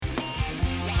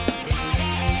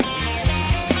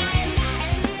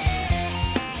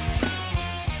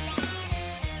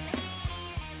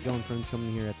friends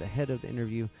coming here at the head of the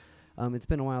interview. It's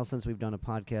been a while since we've done a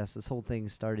podcast. This whole thing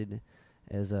started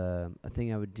as a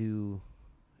thing I would do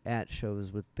at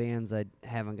shows with bands I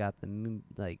haven't got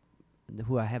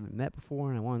who I haven't met before,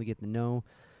 and I wanted to get to know.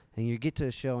 And you get to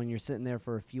a show and you're sitting there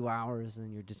for a few hours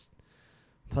and you're just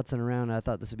putzing around. I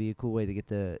thought this would be a cool way to get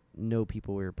to know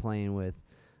people we were playing with.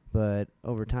 But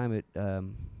over time it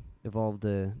evolved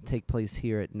to take place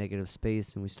here at Negative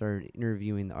Space, and we started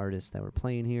interviewing the artists that were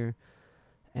playing here.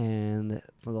 And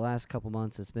for the last couple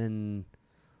months, it's been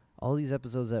all these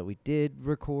episodes that we did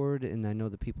record, and I know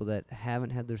the people that haven't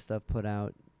had their stuff put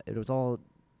out, it was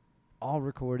all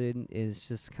recorded. It's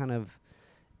just kind of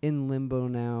in limbo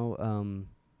now.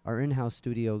 Our in-house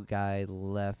studio guy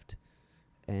left,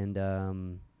 and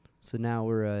so now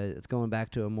it's going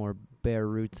back to a more bare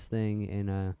roots thing,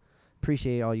 and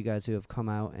appreciate all you guys who have come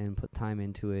out and put time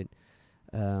into it.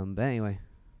 But anyway,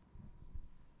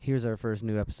 here's our first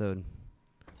new episode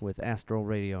with Astral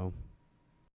Radio.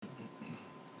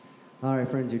 All right,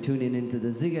 friends, you're tuning into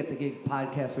the Zig at the Gig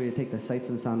podcast, where you take the sights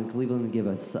and sound in Cleveland and give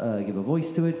a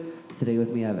voice to it. Today with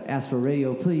me I have Astral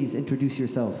Radio. Please introduce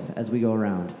yourself as we go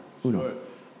around. Uno. Sure.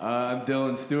 I'm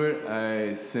Dylan Stewart.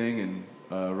 I sing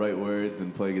and write words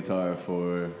and play guitar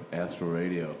for Astral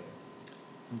Radio.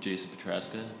 I'm Jason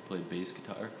Petraska, play bass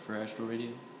guitar for Astral Radio.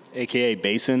 AKA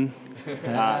Basin.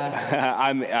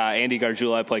 I'm Andy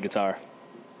Gargiula, I play guitar.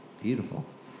 Beautiful.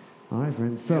 All right,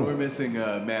 friends. So and we're missing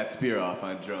Matt Spearoff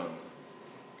on drums.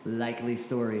 Likely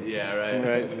story. Yeah,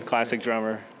 right. Right, classic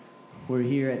drummer. We're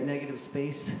here at Negative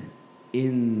Space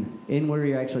in where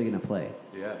you're actually going to play.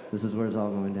 Yeah. This is where it's all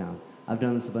going down. I've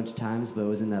done this a bunch of times, but it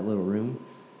was in that little room,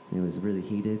 and it was really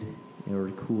heated or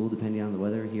cool, depending on the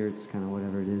weather. Here, it's kind of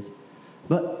whatever it is.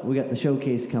 But we got the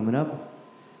showcase coming up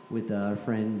with our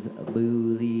friends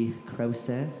Luli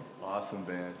Krause. Awesome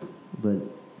band. But,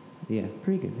 yeah,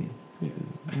 pretty good band. Pretty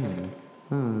good.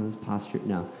 It's posture.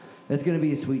 No. It's going to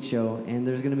be a sweet show, and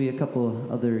there's going to be a couple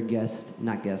other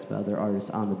other artists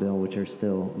on the bill, which are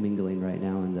still mingling right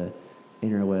now in the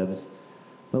interwebs.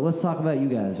 But let's talk about you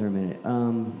guys for a minute.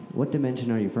 What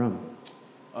dimension are you from?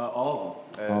 All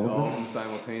of them. All of them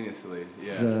simultaneously,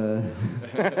 yeah.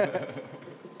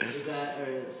 Is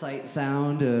that sight,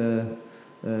 sound,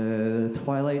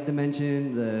 Twilight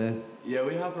dimension? Yeah,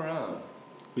 we hop around.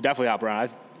 We definitely hop around.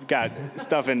 I've got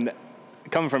stuff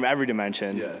coming from every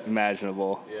dimension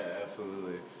imaginable. Yeah,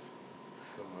 absolutely.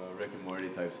 Some Rick and Morty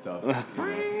type stuff. You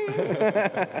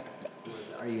know?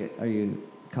 Are you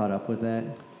caught up with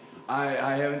that?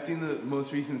 I haven't seen the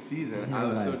most recent season. I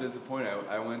was so disappointed.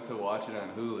 I went to watch it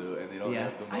on Hulu, and they don't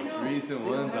have the most recent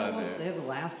ones on there. They have the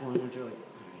last one, which are like,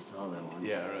 I saw that one.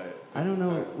 Yeah, right. I don't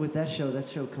know, with that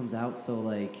show comes out so,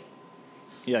 like,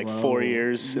 slow. Yeah, like 4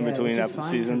 years in between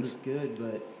seasons. It's good,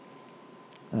 but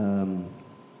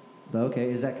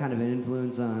okay, is that kind of an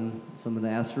influence on some of the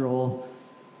astral,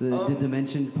 the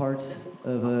dimension parts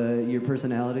of your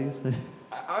personalities?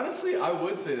 Honestly, I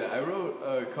would say that. I wrote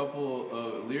a couple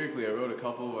of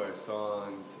our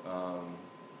songs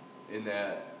in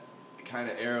that kind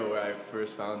of era where I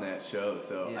first found that show.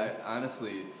 So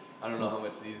I don't know how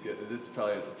much these get. This is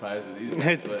probably a surprise to these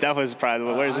guys. It's definitely a surprise,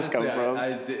 but where's this coming from?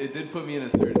 It did put me in a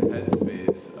certain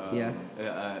headspace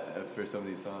for some of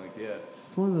these songs, yeah.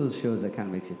 It's one of those shows that kind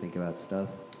of makes you think about stuff.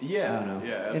 Yeah, I don't know.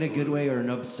 yeah, absolutely. In a good way or an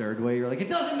absurd way. You're like, it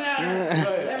doesn't matter.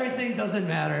 Right. Everything doesn't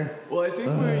matter. Well, I think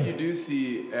where you do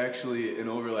see actually an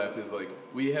overlap is like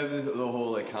we have the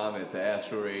whole like Comet, the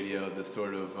Astral Radio, the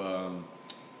sort of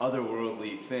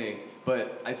otherworldly thing.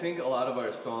 But I think a lot of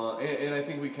our songs, and I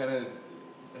think we kind of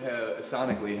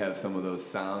sonically have some of those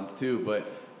sounds too. But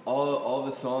all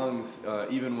the songs,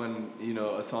 even when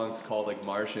a song's called like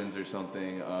Martians or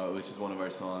something, which is one of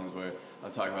our songs where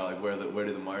I'm talking about like where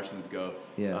do the Martians go?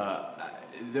 Yeah.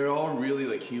 They're all really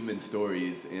like human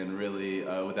stories and really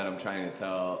that I'm trying to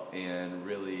tell, and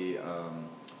really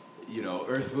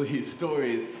earthly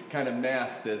stories kind of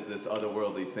masked as this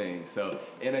otherworldly thing. So,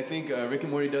 and I think Rick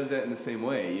and Morty does that in the same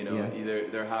way. Either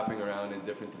they're hopping around in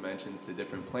different dimensions to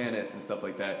different planets and stuff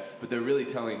like that, but they're really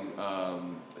telling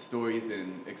stories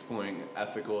and exploring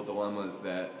ethical dilemmas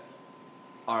that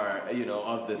are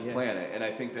of this planet. And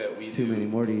I think that we too many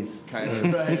Mortys kind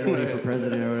of right for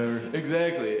president or whatever.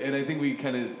 Exactly, and I think we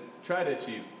kind of try to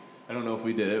achieve. I don't know if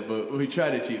we did it, but we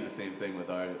try to achieve the same thing with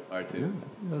our tunes.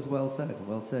 Yeah, that was well said.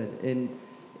 Well said. And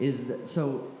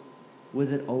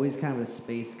was it always kind of a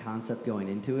space concept going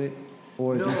into it?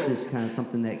 Or is this just kind of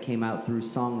something that came out through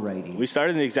songwriting? We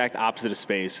started in the exact opposite of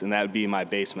space, and that would be my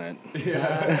basement.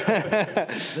 Yeah.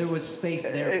 There was space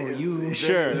there for you.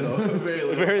 Sure.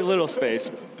 Very little space.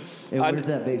 And where's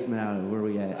that basement out of? Where are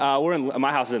we at?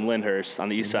 My house is in Lyndhurst on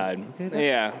the east side. Okay,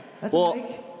 yeah. That's a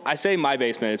hike. I say my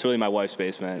basement. It's really my wife's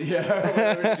basement. Yeah,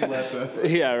 whenever she lets us.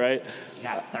 Yeah, right? You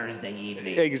got Thursday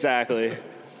evening. Exactly. It's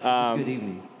a good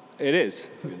evening. It is.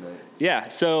 It's a good night. Yeah,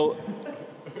 so...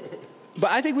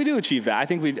 But I think we do achieve that. I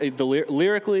think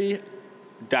lyrically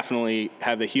definitely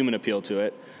have the human appeal to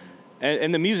it.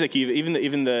 And the music, even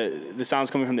the sounds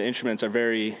coming from the instruments are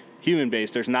very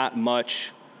human-based. There's not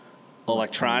much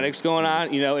electronics going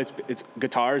on. You know, it's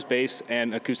guitars, bass,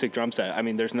 and acoustic drum set. I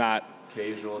mean, there's not...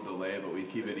 Occasional delay, but we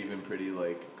keep it even pretty,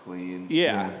 clean.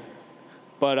 Yeah.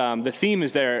 But the theme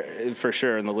is there for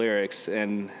sure in the lyrics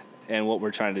and what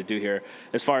we're trying to do here.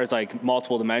 As far as,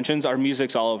 multiple dimensions, our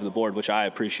music's all over the board, which I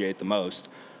appreciate the most.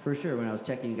 For sure, when I was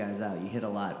checking you guys out, you hit a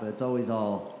lot, but it's always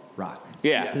all rock.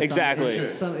 Yeah, exactly.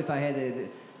 If I had to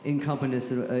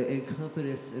encompass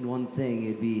in one thing,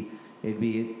 it'd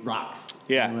be rocks.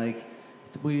 Yeah. And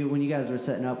when you guys were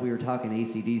setting up, we were talking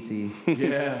AC/DC.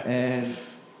 Yeah. And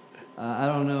I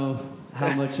don't know how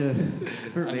much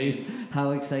for bass,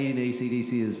 how exciting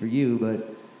AC/DC is for you,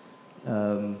 but.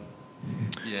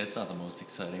 Yeah, it's not the most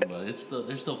exciting, but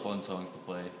there's still fun songs to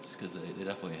play just because they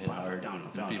definitely hit hard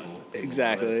and people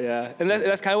Exactly, yeah, and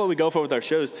that's kind of what we go for with our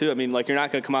shows too. I mean, you're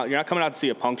not coming out to see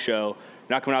a punk show,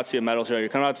 you're not coming out to see a metal show, you're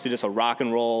coming out to see just a rock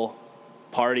and roll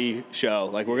party show.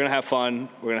 We're gonna have fun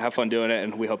doing it,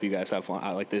 and we hope you guys have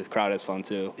fun. The crowd has fun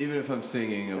too. Even if I'm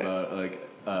singing about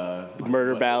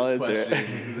murder ballads, or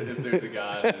if there's a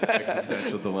god and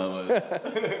existential dilemmas,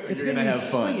 It's you're gonna have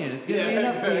fun. It's gonna be an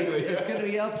upbeat. It's gonna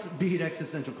be upbeat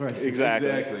existential crisis.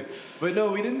 Exactly. But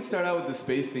no, we didn't start out with the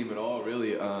space theme at all.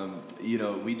 Really,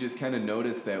 we just kind of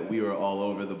noticed that we were all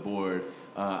over the board.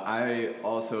 I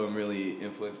also am really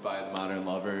influenced by the Modern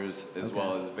Lovers as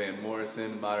well as Van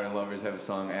Morrison. Modern Lovers have a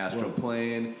song Astral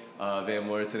Plane. Van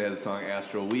Morrison has a song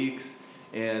Astral Weeks.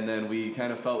 And then we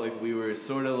kind of felt like we were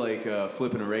sort of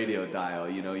flipping a radio dial.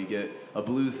 You know, you get a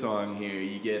blues song here,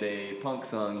 you get a punk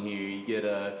song here, you get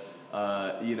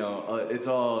it's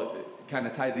all kind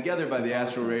of tied together by the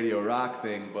Astral Radio rock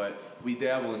thing, but we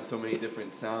dabble in so many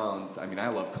different sounds. I mean, I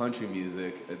love country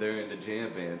music. They're into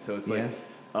jam bands, so it's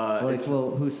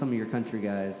who's some of your country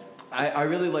guys? I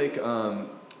really like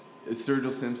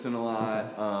Sturgill Simpson a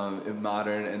lot, in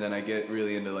modern, and then I get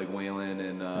really into Waylon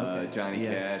and Johnny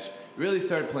Cash. Really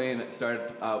started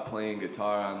out playing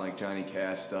guitar on Johnny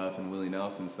Cash stuff and Willie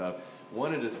Nelson stuff.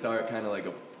 Wanted to start kind of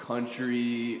a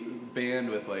country band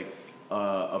with a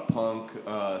punk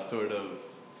sort of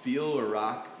feel or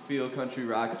rock feel, country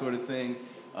rock sort of thing.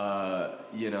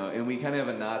 And we kind of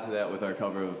have a nod to that with our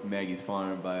cover of Maggie's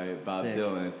Farm by Bob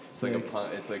Dylan. It's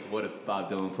what if Bob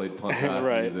Dylan played punk rock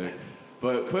music.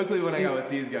 But quickly when I got with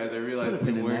these guys, I realized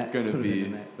we weren't going to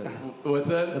be... What's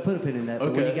that? I put a pin in that,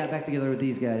 but when you got back together with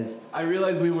these guys... I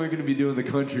realized we weren't going to be doing the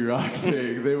country rock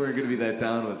thing. They weren't going to be that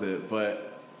down with it.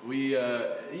 But we,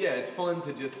 it's fun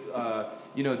to just,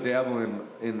 dabble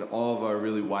in all of our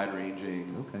really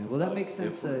wide-ranging... Okay, well that makes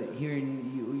sense,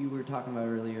 hearing you were talking about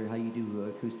earlier how you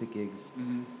do acoustic gigs.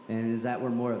 Mm-hmm. And is that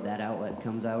where more of that outlet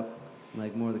comes out?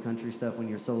 More of the country stuff when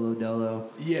you're solo dolo?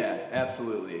 Yeah,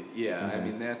 absolutely. Yeah, Okay. I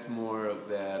mean, that's more of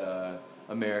that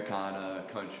Americana,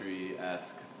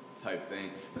 country-esque type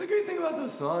thing. But the great thing about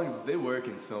those songs is they work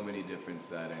in so many different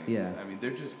settings. Yeah. I mean,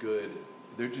 they're just good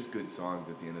songs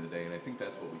at the end of the day, and I think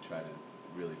that's what we try to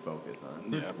really focus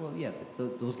on. Yeah. Well, yeah,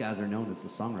 those guys are known as the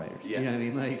songwriters. Yeah. You know what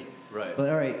I mean? Right. But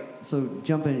all right, so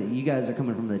jumping, you guys are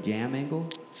coming from the jam angle?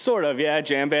 Sort of, yeah,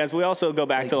 jam bands. We also go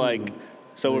back to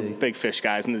So we're Really? big Fish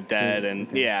guys and the Dead and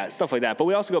Okay. stuff like that. But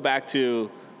we also go back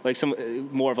to some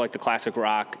more of the classic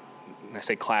rock. I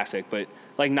say classic, but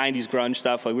 90s grunge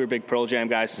stuff. We were big Pearl Jam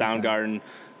guys, Soundgarden.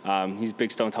 He's a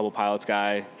big Stone Temple Pilots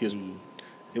guy. He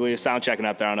was sound checking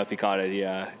up there. I don't know if he caught it.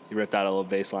 He ripped out a little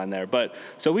bass line there. But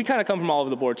so we kind of come from all over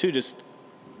the board too. Just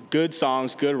good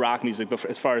songs, good rock music. But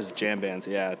as far as jam bands,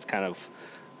 it's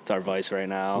our vice right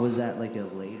now. Was that a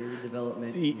later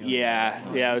development? Yeah,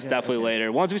 it was definitely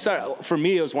later. Once I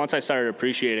started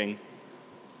appreciating,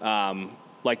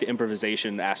 the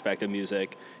improvisation aspect of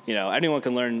music. Anyone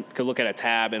can look at a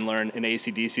tab and learn an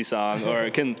AC/DC song,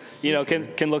 or can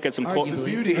look at some Arguably. The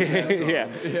beauty of that song.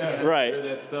 yeah, right. Hear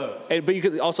that stuff. But you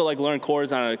could also learn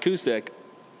chords on an acoustic.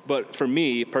 But for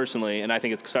me personally, and I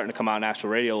think it's starting to come out in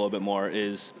Astral Radio a little bit more,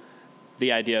 is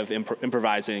the idea of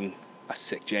improvising a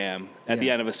sick jam at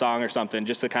the end of a song or something,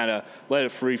 just to kind of let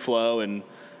it free flow and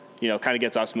kind of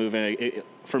gets us moving.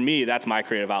 For me, that's my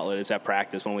creative outlet, is at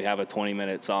practice when we have a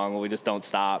 20-minute song where we just don't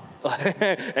stop.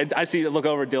 And I look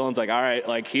over, Dylan's all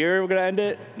right, here we're gonna end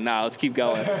it. No, let's keep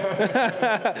going.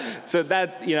 So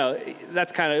that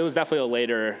that's kind of, it was definitely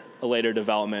a later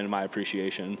development in my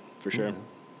appreciation for sure.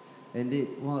 And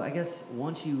I guess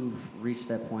once you've reached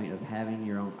that point of having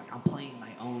your own, like I'm playing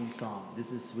my own song,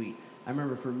 this is sweet. I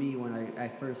remember for me when I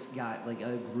first got like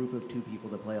a group of 2 people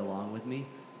to play along with me,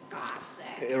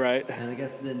 sick. Right. And I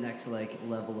guess the next like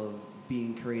level of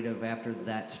being creative after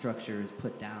that structure is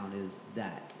put down is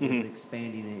is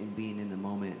expanding it and being in the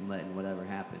moment and letting whatever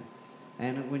happen.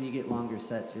 And when you get longer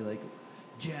sets, you're like,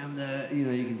 jam that, you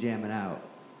can jam it out.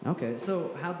 Okay,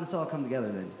 so how'd this all come together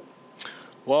then?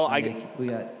 Well, we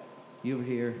got you over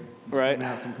here, right, jamming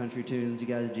out some country tunes. You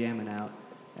guys jamming out,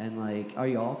 and like, are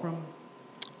you all from?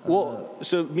 Well,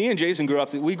 so me and Jason grew up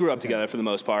together for the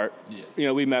most part.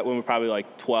 Yeah. We met when we were probably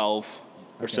like 12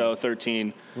 or so,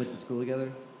 13. Went to school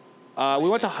together? We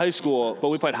went to high school, but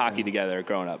we played hockey together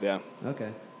growing up, yeah.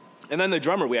 Okay. And then the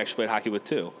drummer we actually played hockey with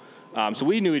too. So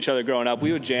we knew each other growing up.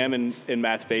 We would jam in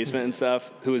Matt's basement and stuff,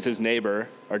 who was his neighbor.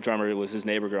 Our drummer was his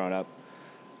neighbor growing up.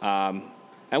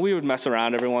 And we would mess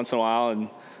around every once in a while, and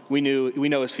we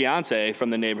know his fiance from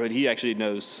the neighborhood. He actually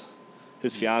knows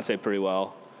his fiance pretty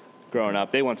well. Growing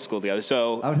up, they went to school together.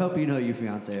 So I would hope you know your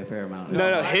fiance a fair amount.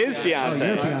 No, his fiance.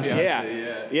 Oh, your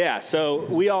fiance. Yeah. So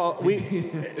we. I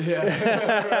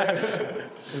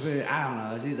don't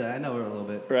know. I know her a little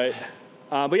bit. Right.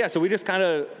 But yeah, so we just kind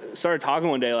of started talking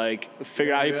one day, like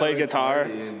figured out he played guitar.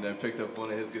 And I picked up one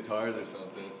of his guitars or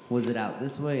something. Was it out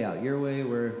this way, out your way?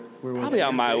 Where was Probably it?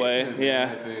 out my way.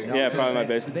 Yeah. Yeah, probably my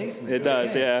basement. basement. The It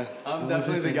does, yeah. I'm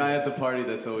definitely the guy at the party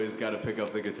that's always got to pick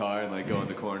up the guitar and like go in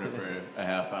the corner for a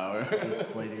half hour. Just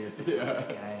play to yourself. Yeah. That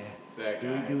guy. That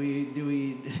guy. Do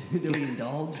we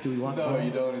indulge? Do we walk by? No,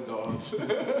 you don't indulge.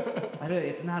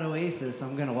 It's not Oasis.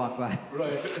 I'm gonna walk by.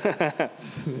 Right.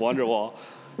 Wonderwall.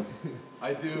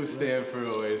 I do stand for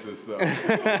Oasis though.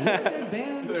 They're a good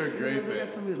band. They're a great They got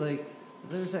band. somebody like.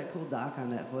 There's that cool doc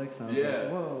on Netflix. And I was Yeah. like,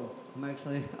 whoa. I'm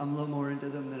a little more into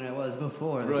them than I was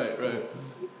before. Right, right.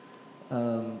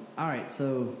 All right,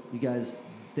 so you guys,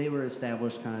 they were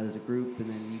established kind of as a group, and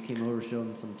then you came over, showed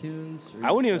them some tunes.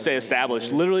 I wouldn't even say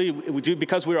established. Literally,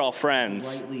 because we were all friends.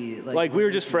 Slightly, like we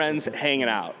were just friends hanging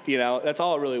out. That's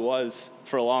all it really was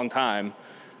for a long time.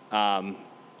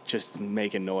 Just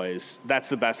making noise. That's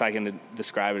the best I can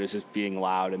describe it, is just being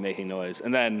loud and making noise.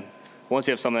 And then once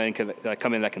you have something that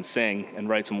come in that can sing and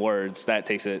write some words, that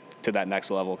takes it to that next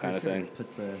level kind of thing.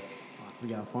 We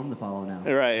got a form to follow now.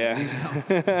 Right,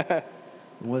 yeah.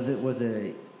 Was it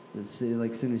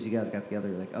like soon as you guys got together,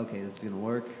 like, okay, this is gonna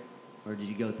work, or did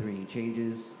you go through any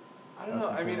changes? I don't know.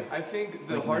 I mean, I think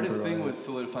the hardest thing was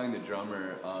solidifying the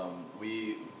drummer.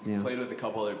 We played with a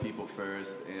couple other people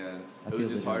first, and it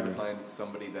was just hard to find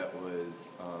somebody that was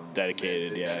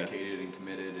dedicated and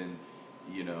committed, and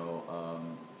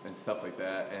and stuff like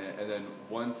that. And then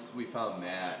once we found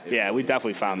Matt, we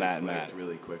definitely found that in Matt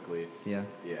really quickly. Yeah.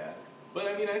 Yeah. But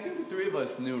I mean, I think the 3 of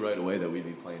us knew right away that we'd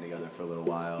be playing together for a little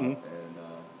while, and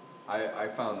I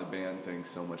found the band thing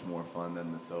so much more fun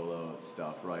than the solo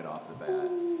stuff right off the bat.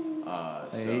 I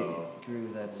agree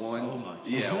with that so much.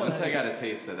 Yeah, once I got a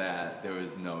taste of that, there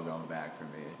was no going back for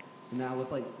me. Now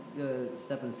with like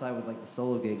stepping aside with like the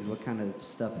solo gigs, what kind of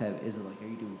stuff is it like? Are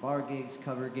you doing bar gigs,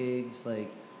 cover gigs?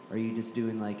 Like, are you just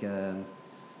doing like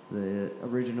the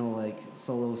original like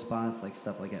solo spots, like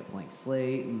stuff like at Blank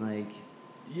Slate and like?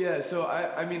 Yeah, so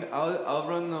I mean I'll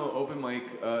run the open mic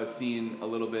scene a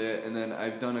little bit, and then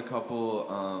I've done a couple.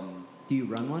 Do you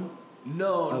run one?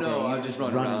 No, I just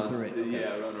run around through it. Okay.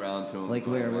 Yeah, run around to them. Like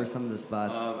where are some of the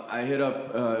spots? I hit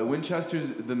up Winchester's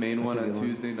the main That's one a on good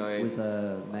Tuesday night. With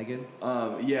Megan?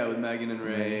 Yeah, with Megan and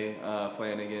Ray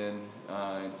Flanagan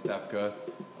and Stepka.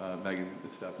 Megan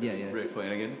Stepka. Yeah. Ray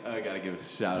Flanagan. I gotta give a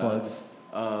shout Plugs.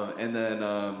 out. And then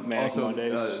Manic also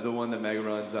Mondays. the one that Megan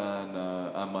runs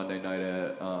on Monday night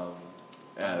at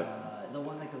the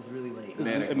one that goes really late.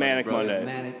 Manic Brothers.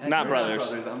 Monday. Not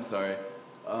Brothers. I'm sorry.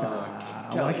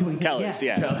 Why can we Kelly's,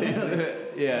 yeah.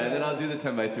 Yeah, and then I'll do the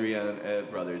 10x3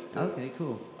 at Brothers too. Okay,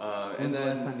 cool. When's the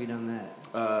last time you done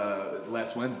that?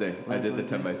 Last Wednesday. I did the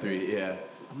 10x3. Yeah.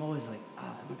 I'm always like,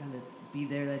 am I gonna be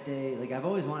there that day? Like I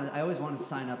always wanted to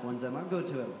sign up Wednesday. I'm gonna go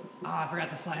to it. I forgot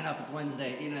to sign up. It's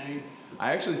Wednesday.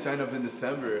 I actually signed up in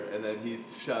December, and then he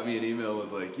shot me an email.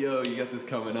 Was like, "Yo, you got this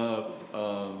coming up,"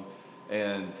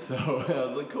 and so I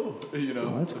was like, "Cool,"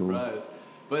 that's surprised. Cool.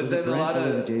 But was then it Brent a lot or of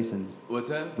was it Jason? What's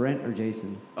that? Brent or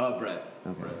Jason? Brent. Okay.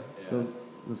 Brent, yeah.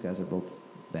 Those guys are both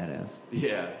badass.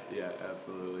 Yeah,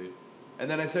 absolutely. And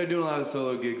then I started doing a lot of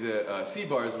solo gigs at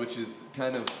C-Bars, which has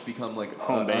kind of become like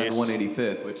home base. On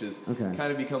 185th, which has Okay.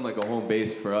 kind of become like a home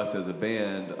base for us as a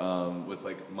band, with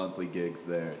like monthly gigs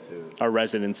there too. Our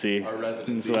residency. Our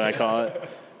residency. That's what I call it.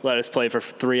 Let us play for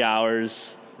 3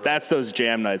 hours. Right. That's those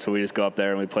jam nights where we just go up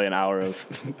there and we play an hour of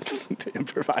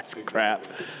improvised crap.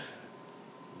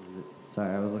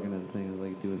 Sorry, I was looking at the thing. I was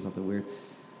like doing something weird.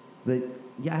 But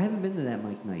yeah, I haven't been to that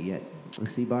Mike night yet. The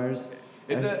C bars.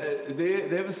 It's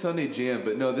they have a Sunday jam,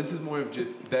 but no, this is more of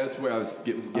just that's where I was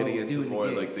getting into more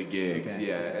like the gigs, okay.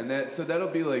 yeah, and that'll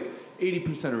be like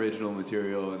 80% original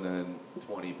material and then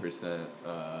 20%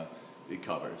 it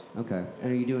covers. Okay.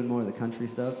 And are you doing more of the country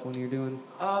stuff when you're doing?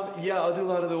 Yeah, I'll do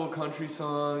a lot of the old country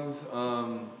songs,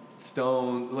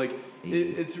 Stone, like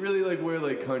it's really like where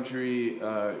like country.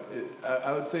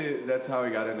 I would say that's how I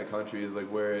got into country is like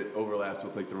where it overlaps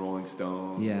with like the Rolling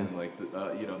Stones and like the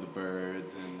the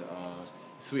Byrds and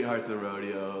Sweethearts of the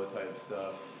Rodeo type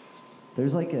stuff.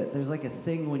 There's like a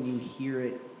thing when you hear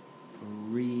it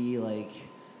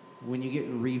when you get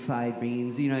refied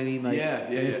beans, you know what I mean? Like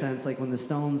in a sense, like when the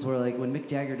Stones were like when Mick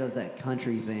Jagger does that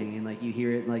country thing and like you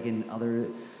hear it like in other,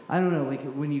 I don't know, like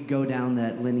when you go down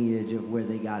that lineage of where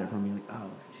they got it from, you're like, oh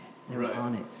shit, they were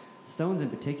on it. Stones in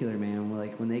particular, man,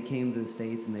 like when they came to the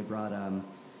States and they brought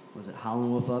was it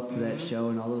Howlin' Wolf up to that show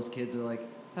and all those kids were like,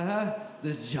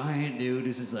 this giant dude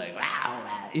is just like, wow,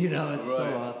 you know, it's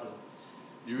so awesome.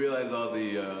 You realize all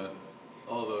the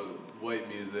white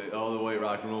music, all the white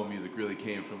rock and roll music really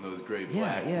came from those great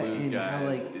black blues and guys. How,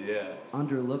 like,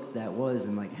 underlooked that was,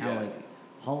 and like how like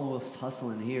Hollow Wolf's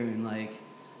hustling here, and like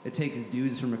it takes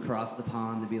dudes from across the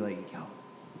pond to be like, yo,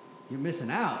 you're missing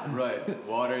out. Right,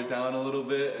 water it down a little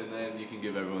bit, and then you can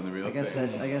give everyone the real thing. I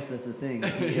guess that's the thing.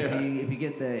 If you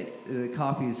get the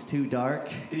coffee's too dark,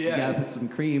 you gotta put some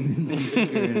cream and some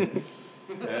sugar in it.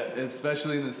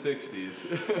 Especially in the '60s.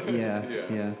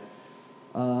 Yeah.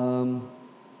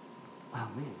 Oh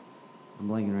man, I'm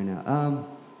blanking right now.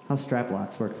 How strap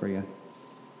locks work for you?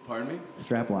 Pardon me?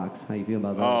 Strap locks. How you feel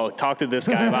about those? Oh, talk to this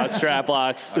guy about strap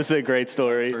locks. This is a great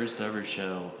story. First ever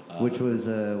show. Which was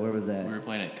where was that? We were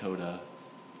playing at Coda.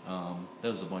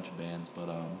 There was a bunch of bands, but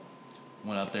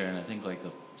went up there and I think like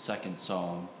the second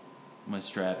song, my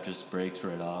strap just breaks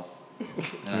right off.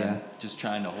 And I'm just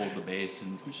trying to hold the bass,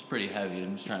 and which is pretty heavy.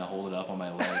 I'm just trying to hold it up on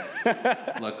my leg.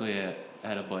 Luckily, I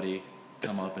had a buddy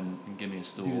come up and give me a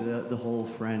stool. Do the whole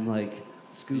friend like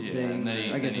scoop thing. And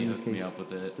then I guess he in this hooked me case, up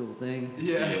with it. stool thing.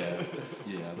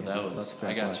 But that was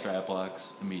I got strap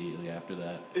locks immediately after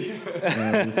that.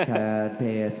 This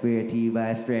podcast brought to you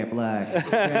by Strap Locks.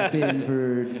 Strap in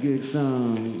for a good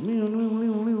song.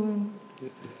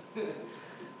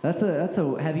 That's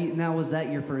a heavy. Now, was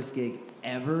that your first gig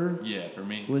ever? Yeah, for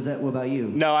me. What about you?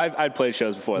 No, I'd played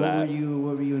shows before that. What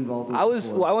were you involved with? I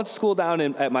went to school down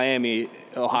at Miami,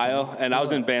 Ohio, and I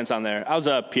was in bands down there. I was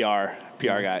a PR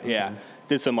guy. Okay. Yeah,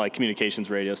 did some like communications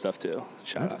radio stuff too.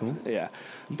 That's cool. Yeah,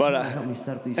 you but help me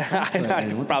set up these.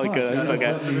 I probably could. It's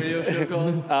okay. What's the radio show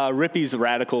called? Rippy's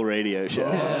Radical Radio Show.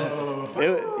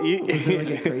 Was there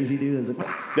like a crazy dude? That was like,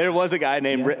 there was a guy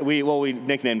named we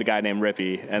nicknamed a guy named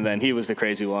Rippy, and then he was the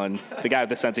crazy one, the guy with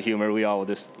the sense of humor. We all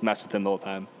just messed with him the whole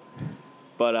time.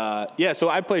 But so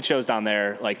I played shows down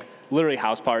there, like literally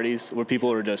house parties where people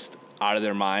were just out of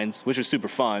their minds, which was super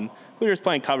fun. We were just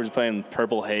playing covers, playing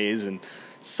Purple Haze and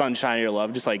Sunshine of Your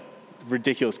Love, just like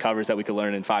ridiculous covers that we could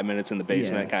learn in 5 minutes in the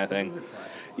basement kind of thing.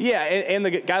 Yeah, and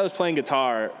the guy who was playing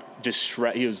guitar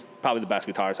he was probably the best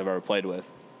guitarist I've ever played with.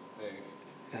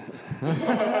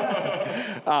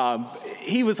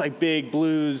 He was like big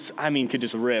blues. I mean, could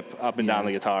just rip up and down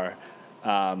the guitar,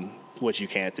 which you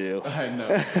can't do. I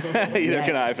know. Either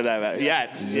can I, for that matter.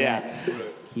 Yeah.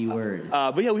 Keyword.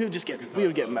 But yeah, we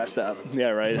would get messed up. Yeah,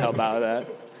 right. Help out with that.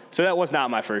 So that was not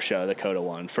my first show, the Coda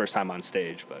one, first time on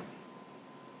stage, but.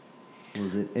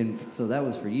 Was it? And so that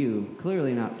was for you.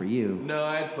 Clearly not for you. No,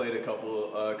 I had played a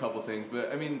couple things,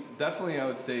 but I mean, definitely, I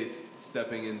would say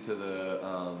stepping into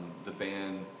the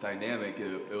band dynamic,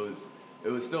 it was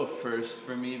still first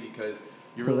for me because.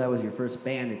 So that was your first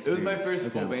band experience. It was my first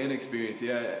full band experience,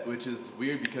 yeah, which is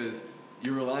weird because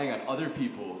you're relying on other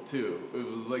people too. It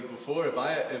was like before, if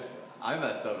I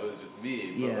messed up, it was just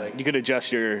me. But like, you could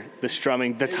adjust the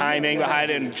strumming, the timing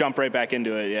behind it, and jump right back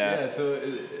into it. Yeah. Yeah. So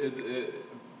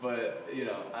but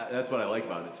that's what I like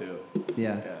about it too.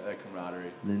 Yeah. Yeah, that camaraderie.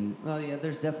 Then,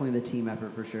 there's definitely the team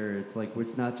effort for sure. It's like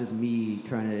it's not just me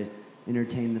trying to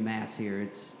entertain the mass here.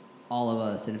 It's all of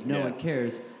us, and if no one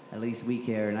cares, at least we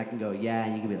care, and I can go, yeah,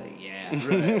 and you can be like, yeah.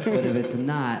 Right. But if it's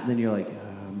not, then you're like,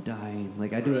 I'm dying.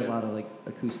 Like I do a lot of like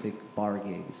acoustic bar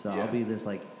gigs, so I'll be this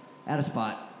like at a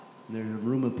spot, and there's a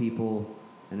room of people,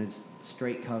 and it's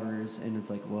straight covers, and it's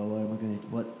like, well,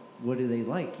 what do they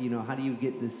like? How do you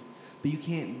get this? But you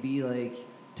can't be like,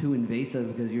 too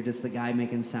invasive because you're just the guy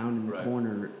making sound in the Right.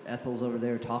 corner. Ethel's over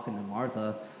there talking to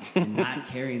Martha and not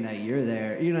caring that you're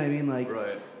there. You know what I mean? Like,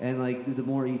 Right. and like the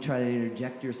more you try to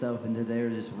interject yourself into their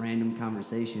just random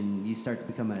conversation, you start to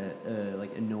become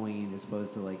like annoying as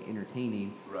opposed to like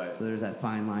entertaining. Right. So there's that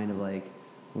fine line of like,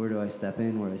 where do I step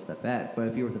in? Where do I step back? But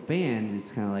if you're with a band,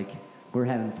 it's kind of like we're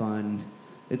having fun.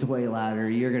 It's way louder.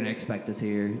 You're gonna expect us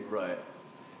here. Right.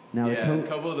 Now, Yeah, the a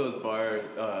couple of those bar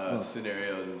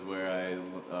scenarios is where I,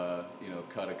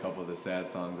 cut a couple of the sad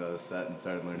songs out of the set and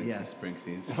started learning Yeah. some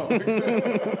Springsteen songs.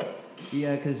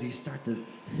 yeah, because you start to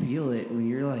feel it when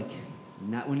you're like,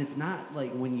 not when it's not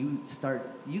like when you start.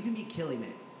 You can be killing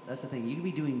it. That's the thing. You can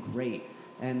be doing great,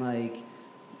 and like,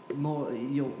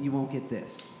 you won't get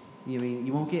this. You know what I mean?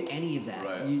 You won't get any of that.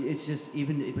 Right. It's just but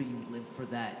you live for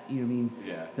that. You know what I mean?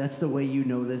 Yeah. That's the way you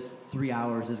know this 3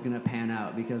 hours is gonna pan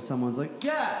out because someone's like,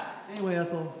 yeah. Anyway,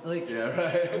 Ethel, like, Yeah,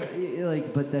 right.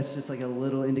 like, but that's just like a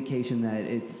little indication that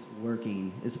it's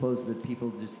working, as opposed to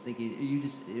people just thinking.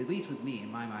 At least with me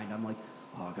in my mind, I'm like,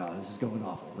 oh god, this is going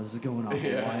awful. This is going awful.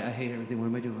 Yeah. I hate everything. What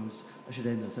am I doing? I should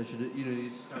end this. I should, you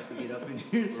start to get up in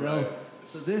yourself. Right.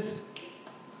 So this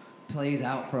plays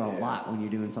out for a lot when you're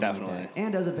doing something Definitely. like that.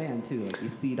 And as a band too, like you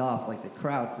feed off like the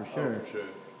crowd for sure. Oh, for sure.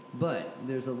 But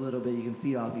there's a little bit you can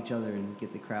feed off each other and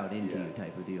get the crowd into Yeah. you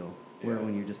type of deal. Where Yeah.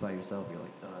 when you're just by yourself, you're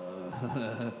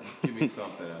like, Give me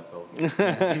something, Ethel.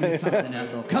 give me something,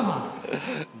 Ethel. Come on.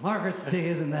 Margaret's Day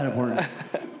isn't that important.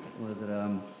 Was it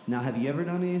now have you ever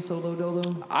done any solo dolo?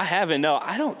 I haven't. No,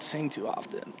 I don't sing too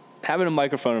often. Having a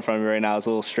microphone in front of me right now is a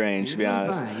little strange, to be You're doing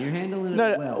honest. fine. You're handling it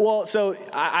No, well. well, so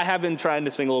I have been trying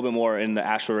to sing a little bit more in the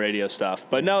Astral Radio stuff,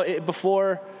 but no,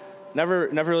 before, never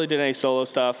really did any solo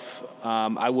stuff.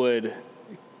 I would,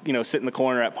 sit in the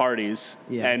corner at parties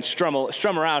Yeah. and strum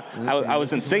around. I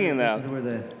wasn't singing This though. is where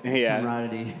the Yeah.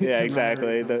 camaraderie. Yeah,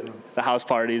 exactly. camaraderie comes The house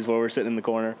parties where we're sitting in the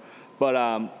corner, but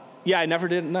I never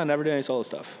did any solo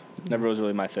stuff. Never was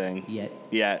really my thing. from.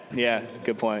 Yet. Yeah.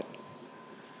 Good point.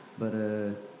 But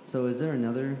so is there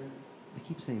another? I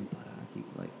keep saying but. I keep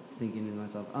like thinking to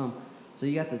myself. So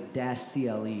you got the Dash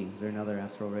CLE. Is there another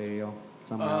Astral Radio?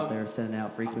 Someone out there sending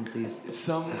out frequencies.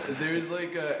 There's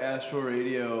like a Astral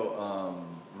Radio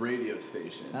radio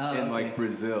station in like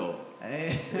Brazil.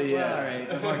 Hey, Yeah. well, all right.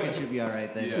 The market should be all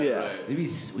right then. Yeah, Yeah. right. It'd be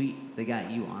sweet. if They got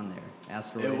you on there.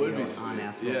 Astral It Radio would be sweet. on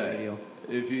Astral Yeah. Radio.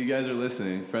 If you guys are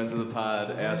listening, friends of the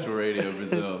pod, Astral Radio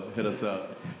Brazil, hit us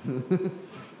up.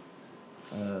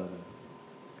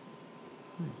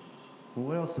 Well,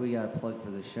 what else do we got to plug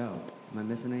for the show? Am I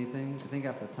missing anything? I think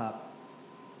off the top,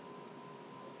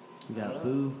 we got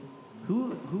Boo.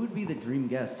 Who would be the dream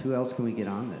guest? Who else can we get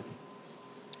on this?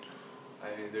 I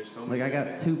mean, there's so many. Like, I got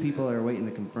bands. 2 people that are waiting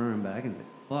to confirm, but I can say,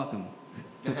 fuck them.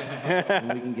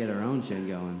 And we can get our own shit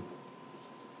going.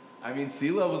 I mean,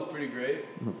 Sea Level's pretty great.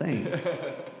 Well, thanks.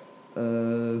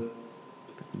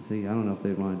 Let's see, I don't know if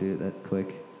they'd want to do it that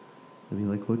quick. I'd be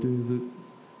like, what day is it?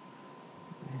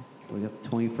 So we got the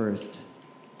 21st.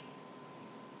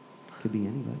 Could be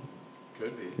anybody.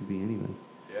 Could be. Could be anybody.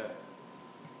 Yeah.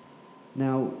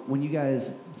 Now, when you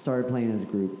guys started playing as a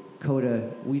group,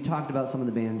 Coda, we talked about some of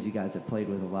the bands you guys have played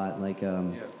with a lot, like Yeah.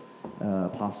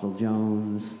 Apostle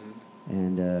Jones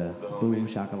and Boom Homies.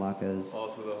 Shakalakas.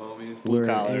 Also the homies. Blue Were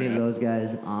Collar, any of yeah. those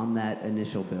guys on that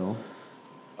initial bill?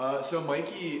 So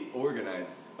Mikey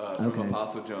organized from Okay.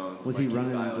 Apostle Jones. Was he Mikey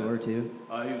running Silas. the door too?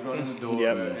 He was running the door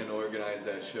Yep. and organized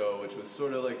that show, which was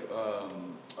sort of like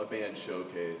a band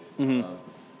showcase. Mhm.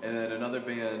 And then another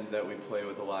band that we play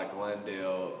with a lot,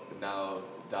 Glendale, now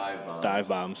Dive Bombs. Dive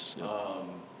bombs. Yeah.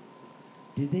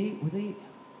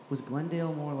 Was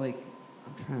Glendale more like,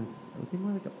 were they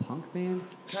more like a punk band?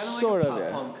 Kind of Sort like of, a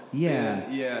yeah. pop punk. Yeah.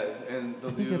 band. Yeah, and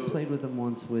they'll I think do. I played with them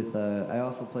once with, I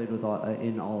also played with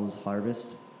in All Is Harvest.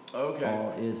 Okay.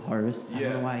 All Is Harvest. I don't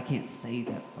Yeah. know why I can't say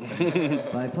that. fucking-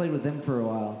 but I played with them for a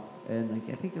while. And like,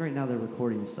 I think right now they're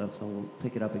recording stuff, so we'll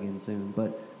pick it up again soon.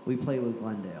 But we played with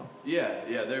Glendale. Yeah,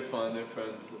 they're fun. They're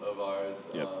friends of ours.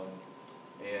 Yep.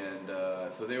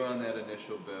 So they were on that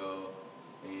initial bill,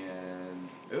 and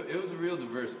it was a real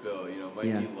diverse bill. You know, Mikey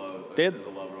Yeah. They had- is a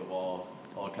lover of all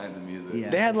kinds of music. Yeah.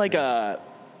 They had like an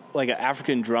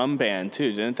African drum band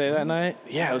too, didn't they that night?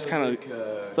 Yeah, it was kind of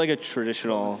it's like a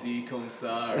traditional. Si Comme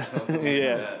Ça or something like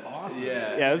Yeah. that. Awesome.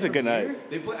 Yeah. Yeah, it was a good night.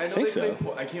 They play. I know think they so.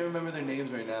 played. I can't remember their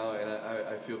names right now, and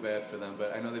I feel bad for them.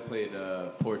 But I know they played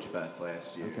Porch Fest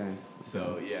last year. Okay.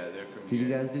 So yeah, they're from Did here.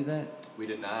 you guys do that? We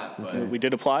did not, but Okay. We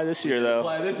did apply this year though.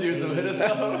 apply this year, so hit us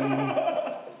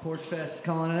up. Porch Fest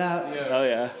calling it out. Yeah. Oh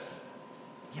yeah.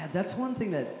 Yeah, that's one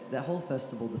thing that whole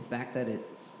festival, the fact that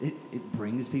it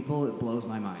brings people, it blows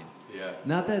my mind. Yeah.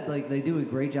 Not that like they do a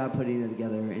great job putting it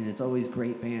together, and it's always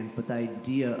great bands, but the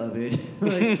idea of it,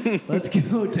 like, let's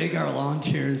go take our lawn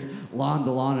chairs, lawn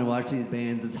to lawn, and watch these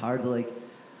bands. It's hard to like.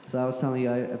 So I was telling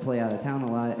you, I play out of town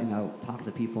a lot, and I'll talk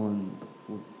to people and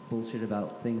bullshit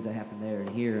about things that happen there and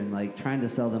here, and like trying to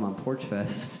sell them on Porch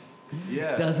Fest.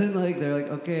 Yeah. Doesn't like they're like,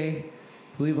 okay,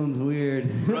 Cleveland's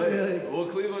weird. Right. Like, Well,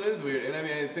 Cleveland is weird, and I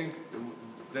mean, I think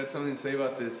that's something to say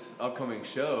about this upcoming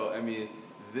show. I mean,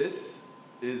 this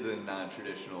is a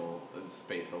non-traditional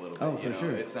space a little bit. Oh, for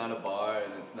sure. It's not a bar,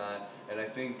 and it's not. And I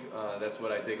think that's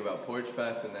what I dig about Porch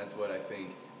Fest, and that's what I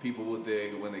think people will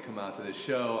dig when they come out to this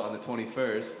show on the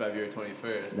 21st, February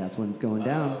 21st. that's when it's going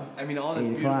down. I mean, all this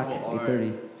 8 o'clock, beautiful art.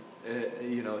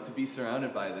 8:30. To be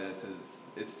surrounded by this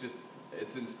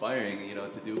it's inspiring.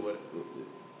 To do what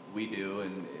we do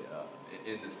and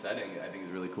in this setting, I think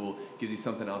is really cool. Gives you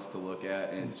something else to look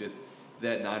at, and it's just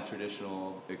that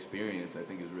non-traditional experience. I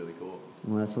think is really cool.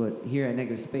 Well, that's what here at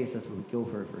Negative Space. That's what we go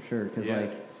for sure. Because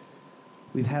like,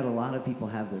 we've had a lot of people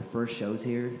have their first shows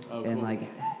here, Oh, and cool. like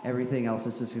everything else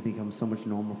is just gonna become so much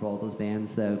normal for all those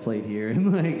bands that have played here.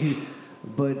 And like,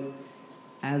 but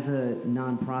as a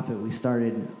nonprofit, we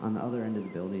started on the other end of the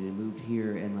building and moved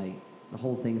here, and like the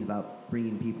whole thing's about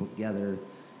bringing people together.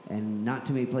 And not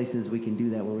too many places we can do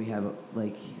that where we have,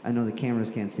 like, I know the cameras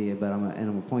can't see it, but I'm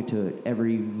gonna point to it.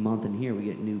 Every month in here, we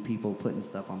get new people putting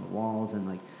stuff on the walls and,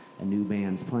 like, a new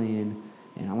band's playing.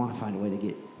 And I want to find a way to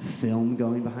get film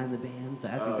going behind the bands.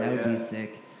 I think that would be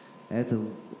sick. That's a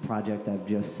project I've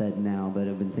just said now, but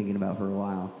I've been thinking about for a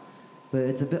while. But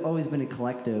it's always been a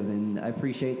collective, and I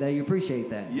appreciate that. You appreciate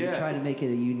that. Yeah. You try to make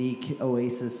it a unique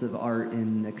oasis of art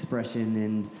and expression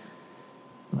and,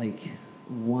 like,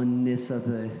 oneness of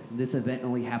this event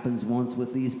only happens once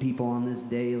with these people on this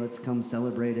day. Let's come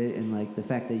celebrate it. And like the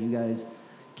fact that you guys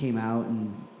came out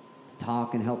and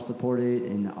talk and help support it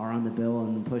and are on the bill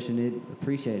and pushing it,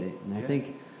 appreciate it. And I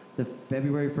think the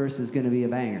February 1st is going to be a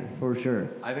banger for sure.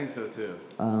 I think so too.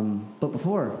 But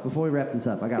before we wrap this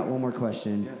up, I got one more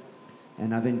question. Yeah.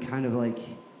 And I've been kind of like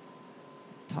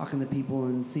talking to people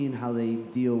and seeing how they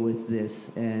deal with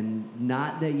this, and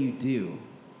not that you do.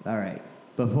 All right.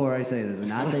 Before I say this,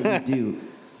 not that you do,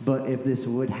 but if this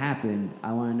would happen,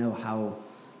 I want to know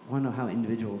how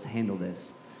individuals handle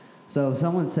this. So if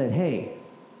someone said, "Hey,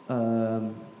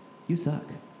 you suck,"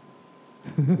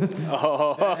 Oh, you know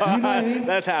what I mean?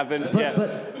 That's happened.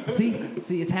 But see,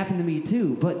 it's happened to me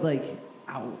too. But like,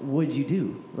 what'd you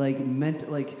do? Like,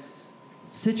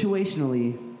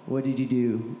 situationally, what did you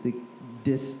do? Like,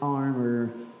 disarm or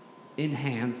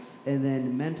enhance, and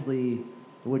then mentally,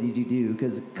 what did you do?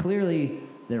 Because clearly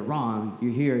they're wrong.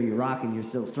 You're here, you're rocking, you're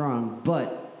still strong.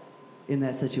 But in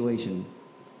that situation,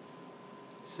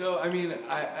 So I mean,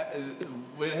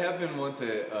 what happened once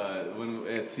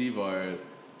at C Bars,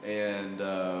 and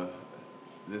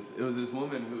it was this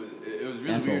woman it was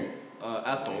really Ethel. weird.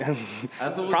 Ethel.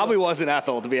 Ethel was Probably wasn't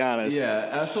Ethel, to be honest. Yeah,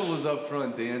 Ethel was up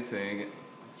front dancing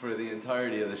for the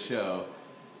entirety of the show.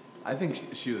 I think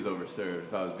she was overserved,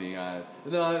 if I was being honest.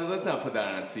 No, let's not put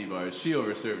that on C Bars. She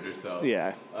overserved herself.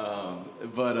 Yeah.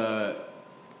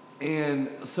 And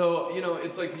so,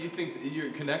 it's like you think you're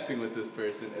connecting with this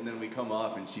person, and then we come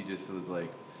off, and she just was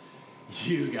like,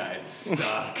 "You guys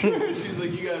suck." She's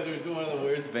like, "You guys are one of the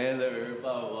worst bands ever,"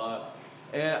 blah, blah, blah.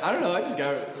 And I don't know, I just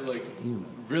got, like,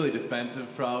 really defensive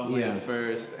probably at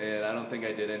first, and I don't think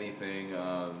I did anything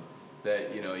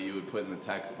that, you would put in the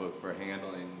textbook for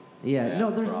handling. yeah,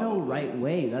 no, there's no probably. right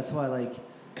way. That's why, like,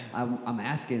 I'm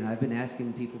asking. I've been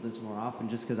asking people this more often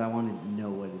just because I want to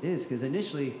know what it is. Because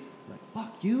initially, like,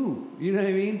 fuck you. You know what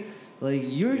I mean? Like,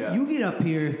 you get up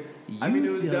here. I mean, it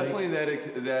was like, definitely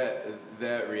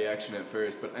that reaction at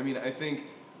first, but I mean, I think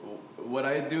what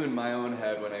I do in my own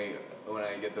head when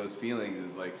I get those feelings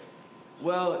is like,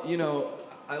 well,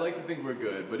 I like to think we're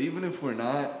good, but even if we're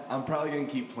not, I'm probably gonna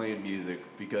keep playing music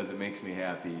because it makes me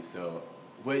happy. So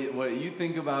what you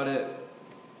think about it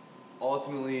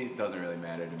ultimately doesn't really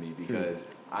matter to me because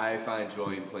I find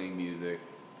joy in playing music.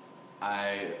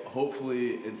 I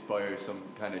hopefully inspire some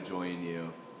kind of joy in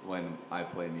you when I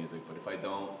play music, but if I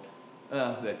don't,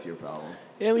 that's your problem.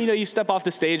 Yeah, well, you step off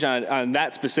the stage on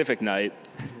that specific night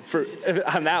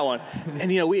on that one.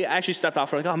 And, we actually stepped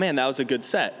off. We're like, oh, man, that was a good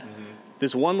set. Mm-hmm.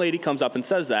 This one lady comes up and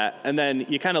says that. And then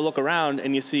you kind of look around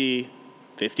and you see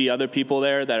 50 other people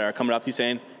there that are coming up to you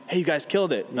saying, hey, you guys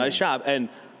killed it. Nice job. And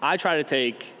I try to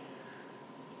take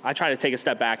a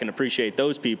step back and appreciate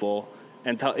those people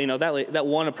and tell, that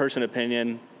one person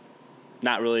opinion,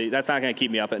 that's not going to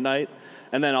keep me up at night.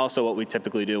 And then also what we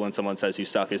typically do when someone says you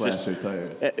suck is Slash their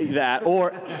tires. that,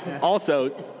 or also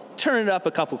turn it up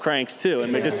a couple cranks too,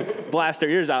 and they just blast their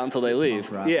ears out until they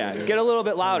leave. Yeah, get a little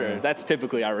bit louder. That's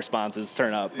typically our responses,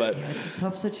 turn up. But yeah, it's a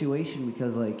tough situation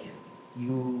because like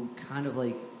you kind of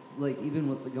like even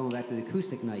with going back to the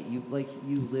acoustic night, you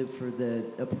live for the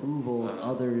approval of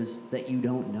others that you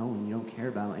don't know and you don't care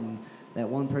about, and that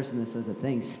one person that says a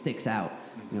thing sticks out.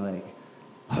 You're like,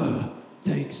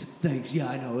 thanks, yeah,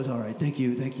 I know, it's all right, thank you,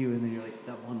 and then you're like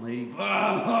that one lady,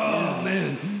 oh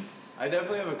man. I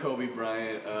definitely have a Kobe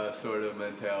Bryant sort of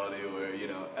mentality where, you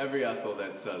know, every Ethel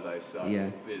that says I suck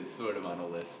is sort of on a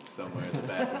list somewhere in the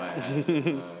back of my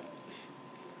head.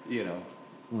 You know.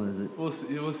 What is it?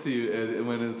 We'll see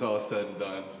when it's all said and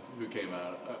done who came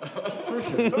out. For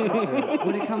sure.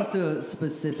 When it comes to a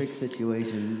specific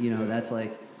situation, you know, that's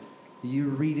like you're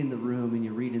reading the room and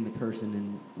you're reading the person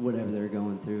and whatever they're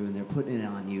going through, and they're putting it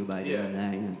on you by doing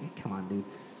that. You're like, come on, dude.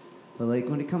 But like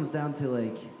when it comes down to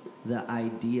like the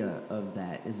idea of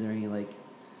that, is there any like,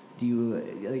 do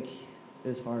you like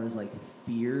as far as like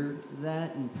fear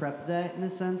that and prep that in a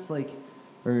sense, like,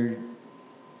 or?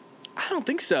 I don't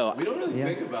think so. We don't really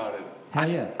think about it. Hell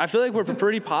yeah. I feel like we're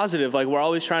pretty positive. Like, we're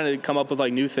always trying to come up with,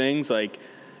 like, new things. Like,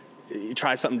 you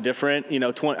try something different. You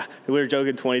know, we were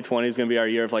joking 2020 is going to be our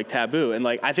year of, like, taboo. And,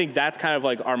 like, I think that's kind of,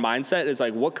 like, our mindset is,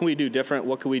 like, what can we do different?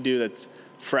 What can we do that's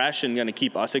fresh and going to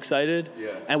keep us excited?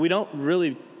 Yeah. And we don't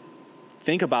really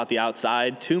think about the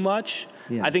outside too much.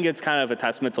 Yeah. I think it's kind of a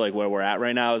testament to, like, where we're at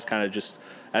right now is kind of just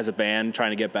as a band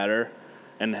trying to get better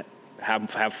and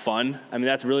have fun. I mean,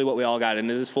 that's really what we all got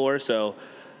into this for. So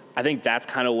I think that's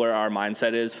kind of where our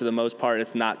mindset is for the most part.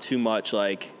 It's not too much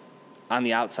like on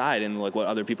the outside and like what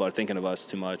other people are thinking of us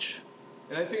too much.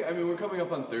 And I think, I mean, we're coming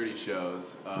up on 30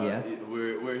 shows.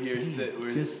 We're here.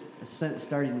 We're just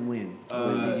starting when?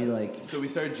 When did you like? So we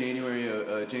started January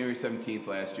 17th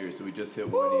last year. So we just hit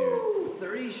 1 year.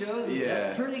 30 shows. Yeah.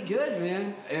 That's pretty good,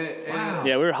 man. Wow.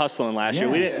 Yeah, we were hustling last year.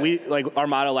 We like our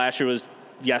motto last year was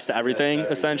yes to everything,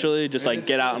 essentially. Just like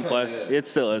get out and play. It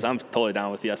still is. I'm totally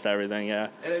down with yes to everything. Yeah.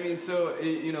 And I mean, so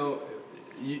you know,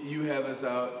 you have us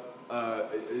out.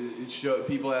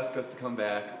 People ask us to come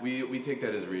back. We take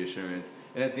that as reassurance.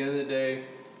 And at the end of the day,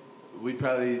 we'd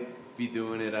probably be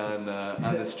doing it on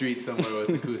the street somewhere with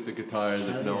acoustic guitars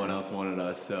if no one else wanted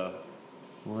us. So.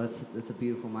 Well, that's a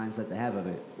beautiful mindset to have of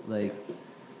it. Like,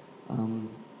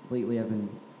 lately I've been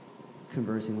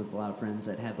conversing with a lot of friends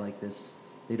that have like this.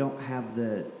 They don't have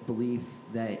the belief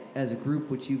that as a group,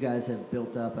 which you guys have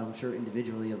built up, I'm sure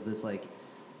individually, of this like,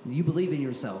 you believe in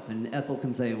yourself, and Ethel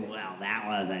can say, well, that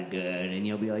wasn't good, and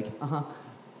you'll be like,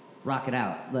 rock it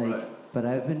out. Like, right. But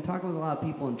I've been talking with a lot of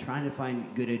people and trying to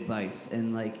find good advice,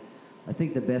 and like, I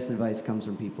think the best advice comes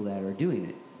from people that are doing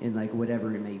it, in like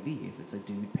whatever it may be. If it's a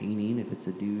dude painting, if it's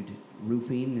a dude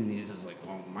roofing, and he's just like,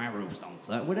 well, my roofs don't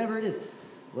suck, whatever it is.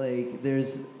 Like,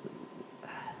 there's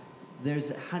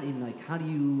how do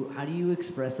you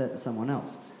express that to someone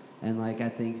else? And like, I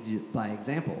think by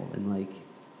example, and like,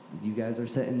 you guys are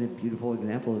setting a beautiful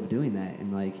example of doing that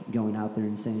and like going out there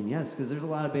and saying yes, because there's a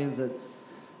lot of bands that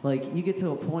like you get to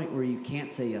a point where you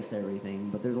can't say yes to everything,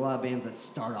 but there's a lot of bands that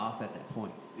start off at that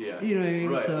point. Yeah. You know what I mean?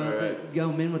 Right, so right. Go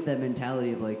in with that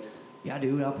mentality of like, yeah,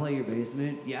 dude, I'll play your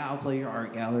basement. Yeah, I'll play your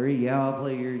art gallery. Yeah, I'll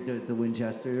play the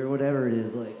Winchester or whatever it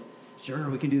is. Like, sure,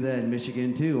 we can do that in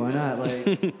Michigan too. Why not?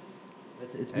 Like,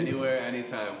 it's anywhere,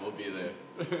 anytime, we'll be there.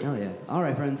 Hell yeah! All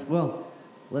right, friends. Well,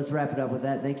 let's wrap it up with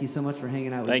that. Thank you so much for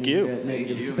hanging out with me. Thank you. At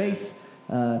Negative Space.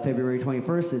 February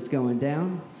 21st, it's going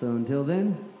down. So until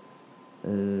then,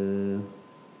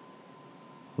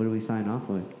 what do we sign off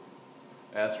with?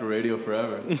 Astral Radio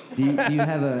forever. Do you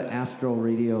have an Astral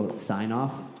Radio sign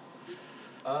off?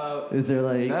 Is there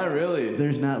like? Not really.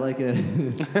 There's not like a.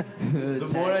 The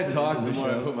more I talk, the more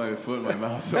I put my foot in my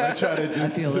mouth. So I try to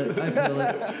just. I feel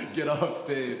it. Get off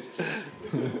stage.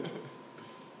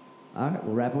 All right,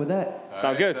 we'll wrap it with that.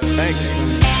 Sounds good.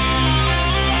 Thanks.